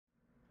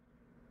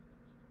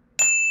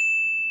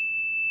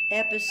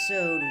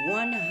Episode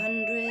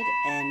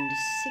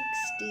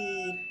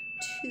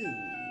 162.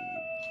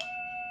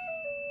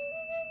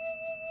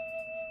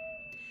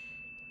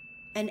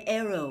 An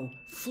arrow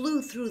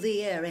flew through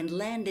the air and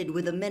landed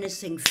with a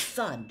menacing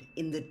thud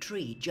in the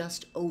tree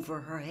just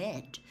over her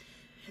head.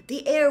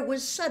 The air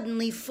was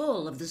suddenly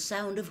full of the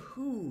sound of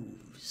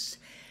hooves.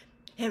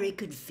 Harry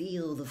could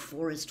feel the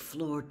forest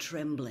floor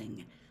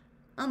trembling.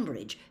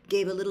 Umbridge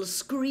gave a little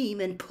scream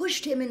and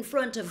pushed him in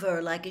front of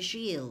her like a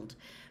shield.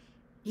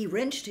 He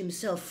wrenched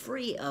himself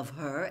free of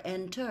her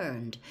and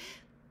turned.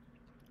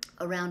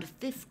 Around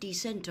 50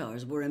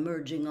 centaurs were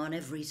emerging on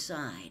every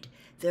side,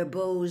 their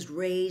bows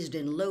raised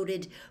and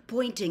loaded,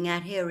 pointing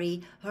at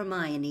Harry,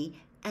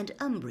 Hermione, and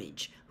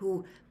Umbridge,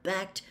 who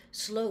backed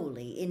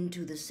slowly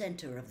into the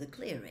center of the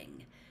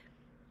clearing.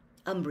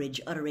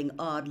 Umbridge uttering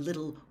odd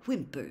little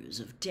whimpers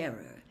of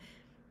terror.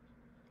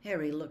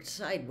 Harry looked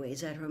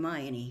sideways at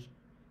Hermione.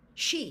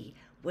 She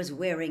was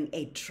wearing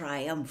a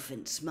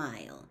triumphant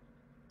smile.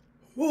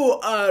 "Who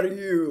are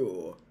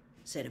you?"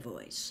 said a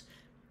voice.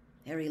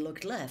 Harry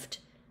looked left.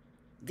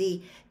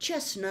 The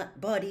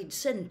chestnut-bodied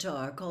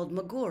centaur called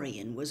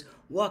Megorian was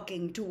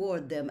walking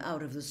toward them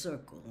out of the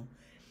circle.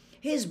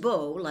 His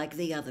bow, like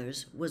the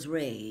others, was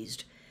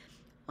raised.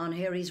 On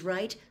Harry's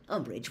right,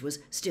 Umbridge was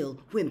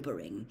still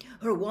whimpering,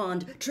 her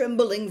wand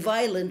trembling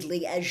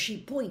violently as she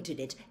pointed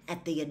it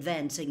at the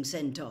advancing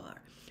centaur.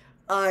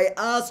 "I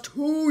asked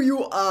who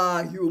you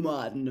are,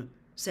 human,"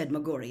 said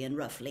Megorian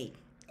roughly.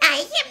 "I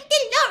am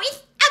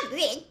Dolores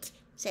Umbridge,"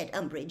 said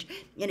Umbridge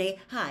in a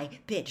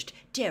high-pitched,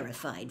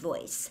 terrified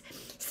voice.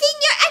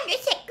 "Senior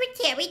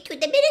Undersecretary to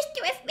the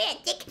Minister of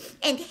Magic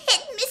and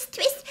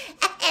Headmistress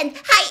and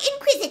High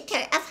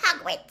Inquisitor of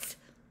Hogwarts."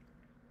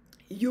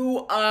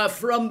 "You are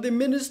from the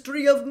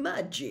Ministry of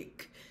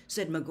Magic,"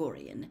 said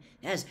Megorian,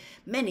 as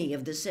many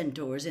of the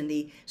centaurs in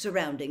the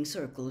surrounding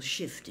circle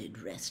shifted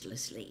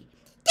restlessly.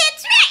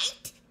 "That's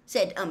right,"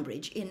 said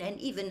Umbridge in an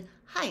even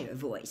higher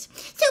voice.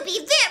 "So be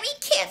very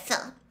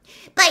careful.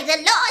 By the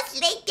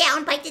laws laid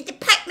down by the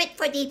Department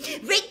for the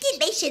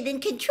Regulation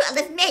and Control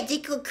of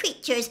Magical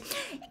Creatures,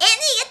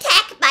 any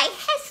attack by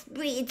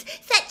half-breeds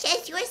such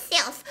as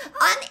yourself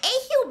on a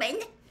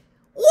human—"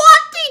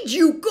 "What did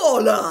you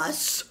call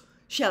us?"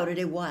 shouted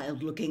a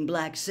wild-looking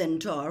black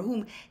centaur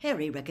whom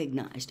Harry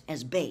recognized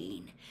as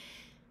Bane.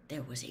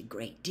 There was a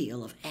great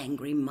deal of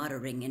angry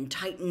muttering and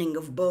tightening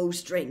of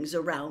bowstrings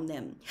around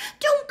them.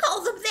 "Don't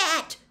call them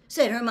that!"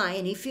 said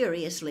Hermione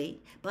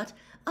furiously, but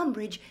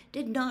Umbridge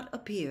did not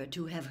appear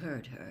to have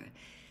heard her.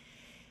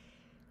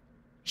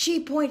 She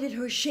pointed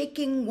her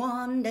shaking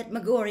wand at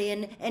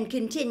Megorian and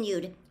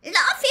continued,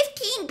 "Law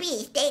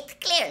 15b states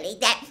clearly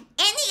that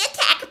any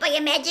attack by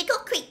a magical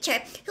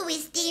creature who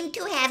is deemed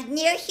to have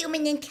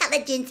near-human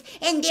intelligence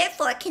and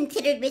therefore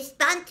considered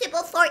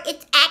responsible for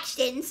its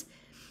actions—"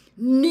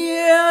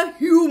 "Near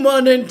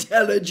human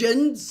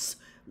intelligence,"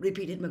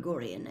 repeated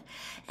Megorian,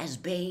 as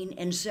Bane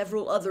and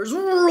several others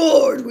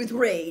roared with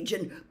rage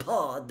and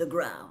pawed the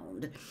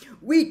ground.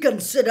 "We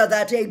consider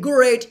that a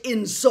great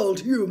insult,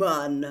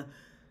 human.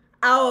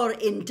 Our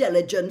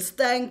intelligence,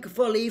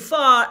 thankfully,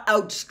 far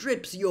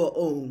outstrips your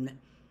own."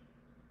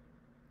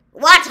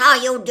 "What are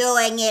you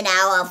doing in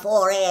our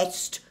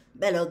forest?"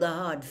 bellowed the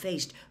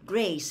hard-faced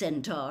gray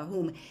centaur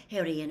whom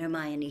Harry and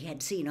Hermione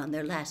had seen on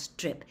their last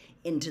trip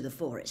into the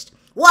forest.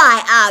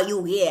 "Why are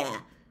you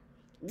here?"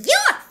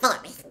 "Your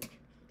forest,"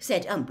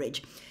 said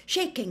Umbridge,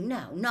 shaking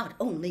now not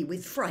only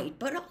with fright,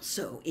 but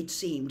also, it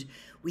seemed,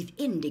 with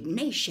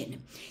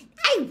indignation.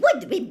 "I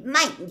would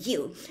remind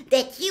you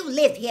that you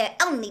live here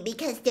only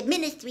because the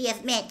Ministry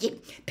of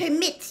Magic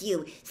permits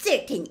you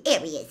certain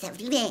areas of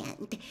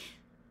land."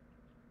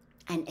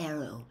 An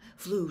arrow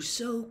flew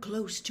so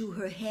close to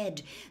her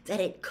head that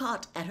it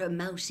caught at her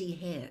mousy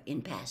hair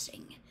in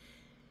passing.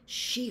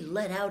 She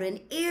let out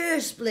an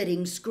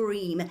ear-splitting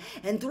scream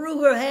and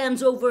threw her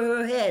hands over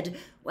her head,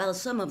 while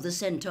some of the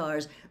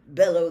centaurs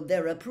bellowed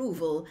their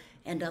approval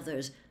and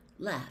others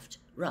laughed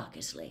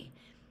raucously.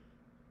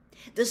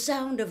 The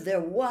sound of their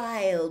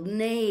wild,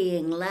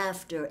 neighing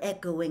laughter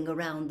echoing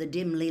around the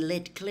dimly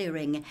lit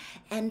clearing,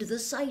 and the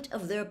sight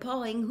of their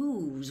pawing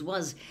hooves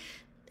was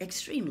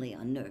extremely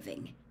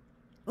unnerving.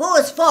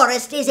 "Whose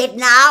forest is it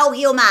now,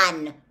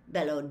 human?"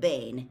 bellowed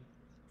Bane.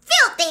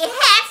 "Filthy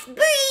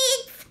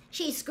half-breeds!"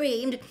 she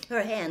screamed,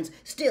 her hands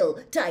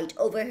still tight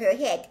over her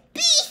head.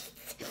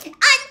 "Beasts!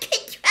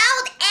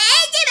 Uncontrolled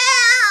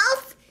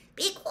animals!"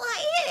 "Be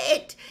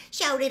quiet!"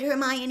 shouted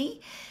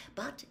Hermione,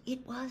 but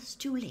it was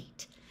too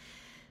late.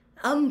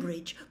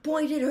 Umbridge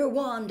pointed her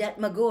wand at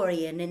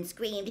Megorian and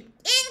screamed,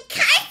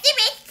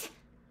 "Incarcerate!"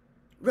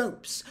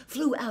 Ropes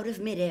flew out of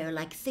midair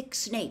like thick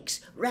snakes,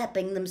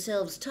 wrapping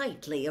themselves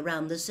tightly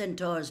around the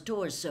centaur's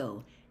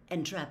torso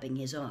and trapping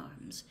his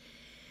arms.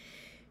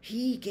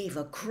 He gave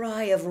a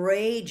cry of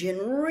rage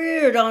and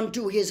reared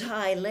onto his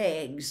high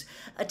legs,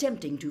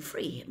 attempting to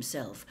free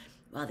himself,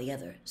 while the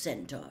other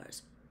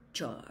centaurs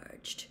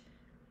charged.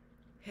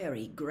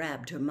 Harry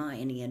grabbed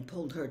Hermione and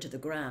pulled her to the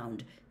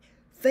ground.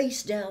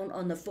 Face down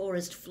on the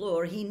forest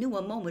floor, he knew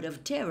a moment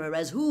of terror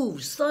as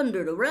hooves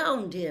thundered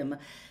around him.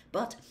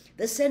 But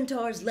the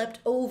centaurs leapt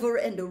over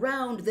and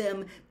around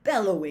them,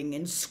 bellowing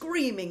and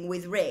screaming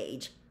with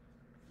rage.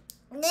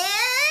 No!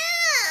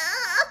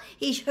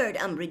 He heard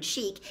Umbridge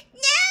shriek.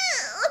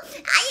 No!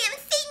 I am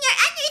Senior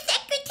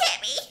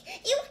Undersecretary!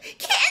 You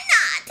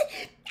cannot!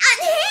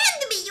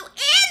 Unhand me, you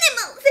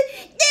animals!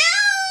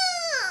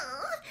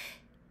 No!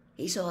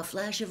 He saw a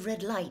flash of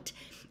red light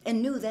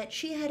and knew that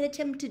she had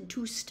attempted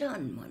to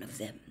stun one of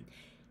them.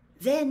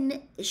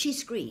 Then she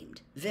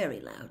screamed very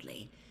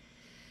loudly.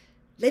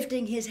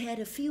 Lifting his head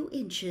a few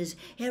inches,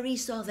 Harry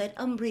saw that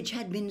Umbridge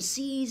had been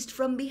seized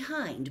from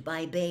behind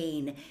by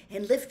Bane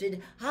and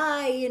lifted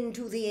high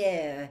into the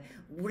air,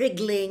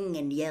 wriggling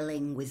and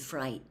yelling with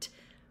fright.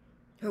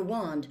 Her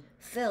wand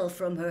fell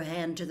from her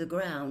hand to the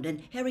ground,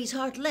 and Harry's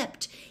heart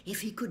leapt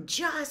if he could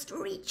just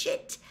reach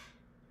it.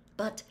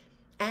 But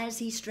as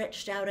he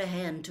stretched out a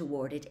hand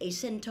toward it, a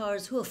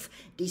centaur's hoof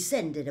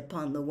descended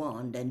upon the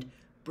wand and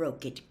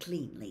broke it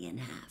cleanly in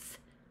half.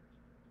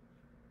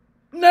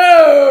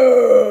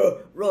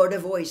 No! Roared a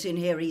voice in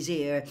Harry's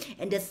ear,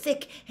 and a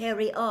thick,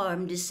 hairy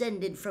arm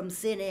descended from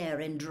thin air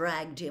and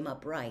dragged him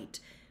upright.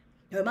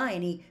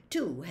 Hermione,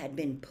 too, had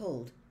been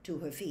pulled to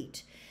her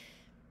feet.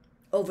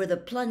 Over the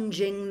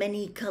plunging,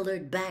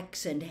 many-colored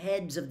backs and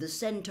heads of the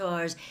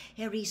centaurs,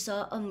 Harry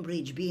saw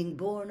Umbridge being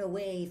borne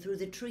away through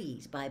the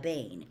trees by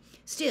Bane,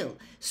 still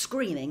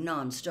screaming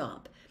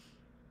non-stop.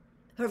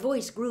 Her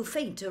voice grew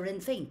fainter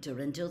and fainter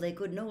until they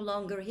could no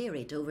longer hear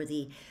it over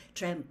the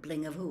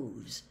trampling of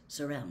hooves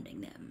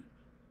surrounding them.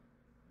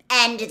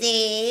 And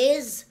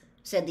these?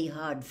 Said the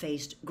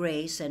hard-faced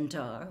gray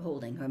centaur,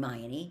 holding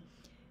Hermione.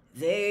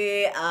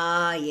 They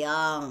are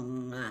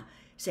young,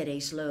 said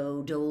a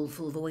slow,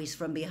 doleful voice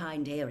from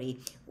behind Harry.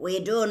 We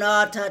do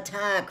not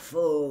attack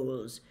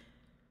fools.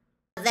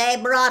 They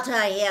brought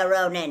her here,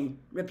 Ronan,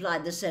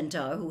 replied the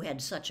centaur, who had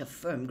such a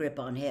firm grip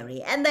on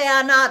Harry. and they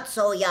are not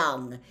so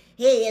young.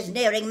 He is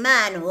nearing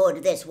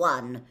manhood, this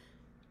one.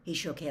 He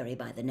shook Harry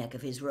by the neck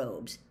of his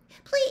robes.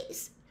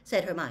 Please,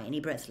 said Hermione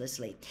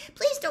breathlessly.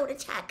 Please don't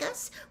attack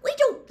us. We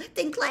don't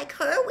think like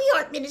her. We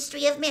aren't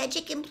Ministry of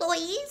Magic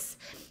employees.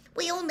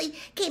 We only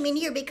came in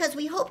here because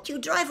we hoped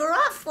you'd drive her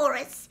off for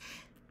us.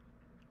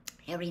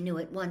 Harry knew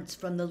at once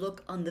from the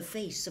look on the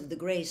face of the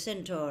gray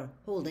centaur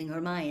holding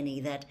Hermione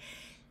that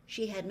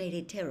she had made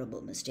a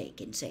terrible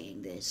mistake in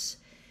saying this.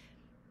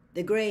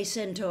 The gray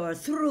centaur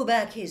threw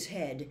back his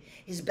head,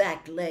 his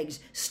back legs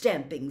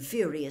stamping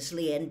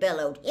furiously, and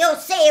bellowed, You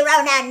see,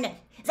 Ronan,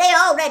 they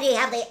already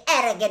have the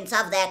arrogance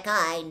of their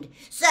kind.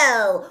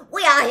 So,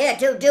 we are here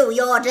to do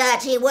your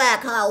dirty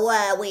work, or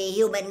were we,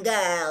 human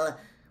girl?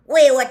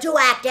 We were to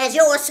act as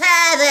your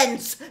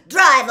servants,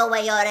 drive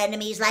away your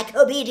enemies like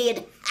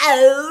obedient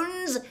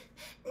hounds.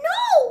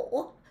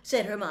 No,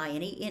 said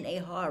Hermione in a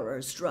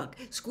horror-struck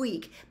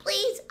squeak.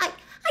 Please, I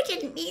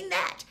didn't mean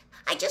that.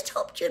 I just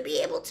hoped you'd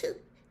be able to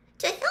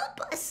help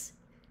us.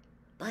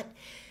 But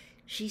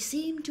she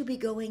seemed to be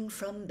going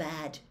from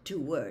bad to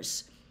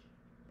worse.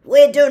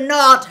 We do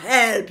not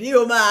help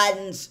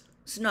humans,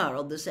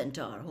 snarled the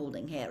centaur,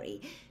 holding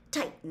Harry,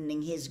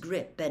 tightening his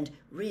grip and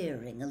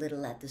rearing a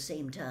little at the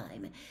same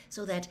time,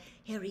 so that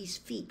Harry's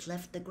feet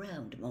left the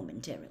ground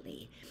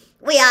momentarily.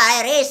 We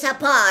are a race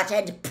apart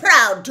and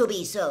proud to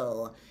be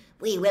so.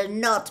 We will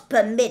not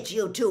permit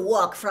you to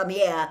walk from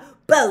here,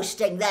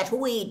 boasting that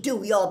we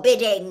do your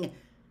bidding.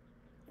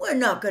 We're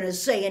not going to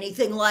say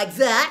anything like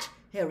that,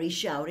 Harry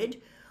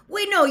shouted.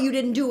 We know you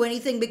didn't do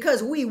anything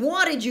because we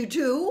wanted you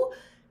to.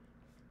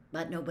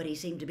 But nobody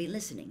seemed to be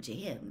listening to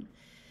him.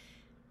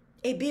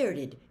 A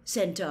bearded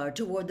centaur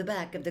toward the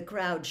back of the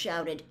crowd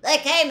shouted, They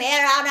came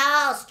here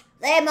unasked.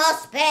 They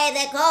must pay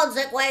the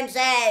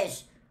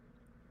consequences.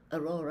 A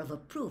roar of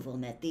approval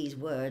met these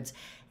words,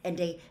 and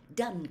a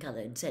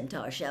dun-colored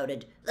centaur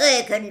shouted,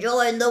 They can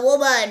join the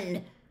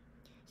woman.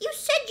 You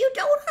said you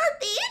don't hurt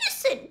the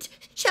innocent,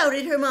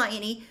 shouted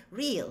Hermione,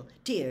 real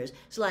tears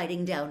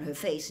sliding down her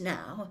face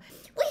now.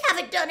 We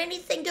haven't done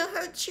anything to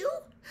hurt you.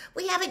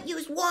 We haven't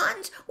used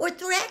wands or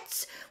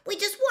threats. We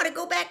just want to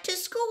go back to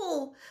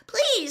school.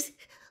 Please,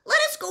 let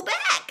us go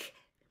back.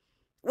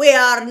 We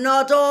are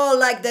not all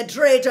like the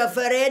traitor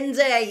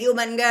Firenze,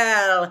 human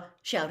girl,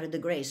 shouted the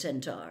gray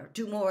centaur,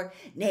 two more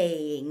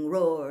neighing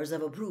roars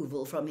of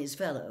approval from his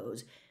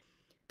fellows.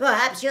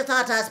 Perhaps you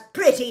thought us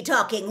pretty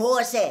talking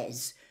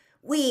horses.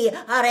 We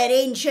are an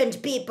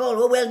ancient people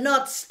who will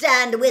not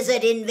stand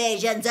wizard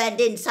invasions and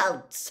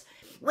insults.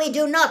 We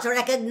do not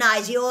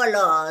recognize your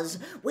laws.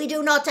 We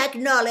do not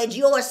acknowledge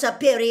your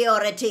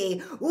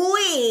superiority.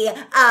 We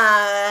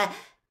are...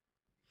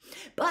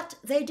 But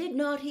they did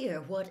not hear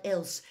what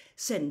else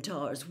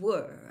centaurs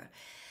were,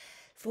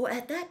 for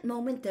at that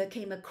moment there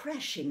came a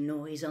crashing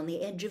noise on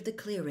the edge of the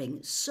clearing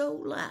so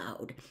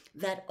loud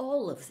that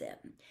all of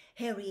them,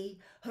 Harry,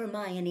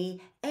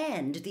 Hermione,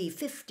 and the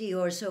 50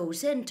 or so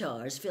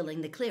centaurs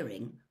filling the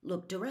clearing,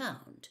 looked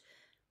around.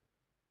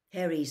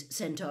 Harry's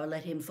centaur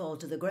let him fall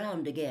to the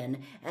ground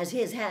again as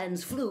his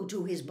hands flew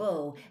to his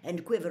bow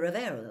and quiver of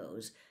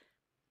arrows.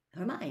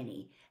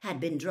 Hermione had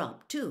been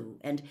dropped too,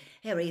 and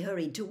Harry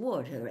hurried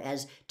toward her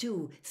as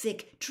two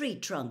thick tree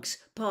trunks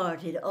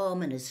parted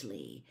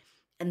ominously,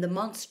 and the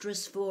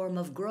monstrous form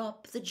of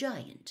Grop the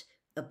giant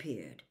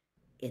appeared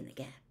in the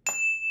gap.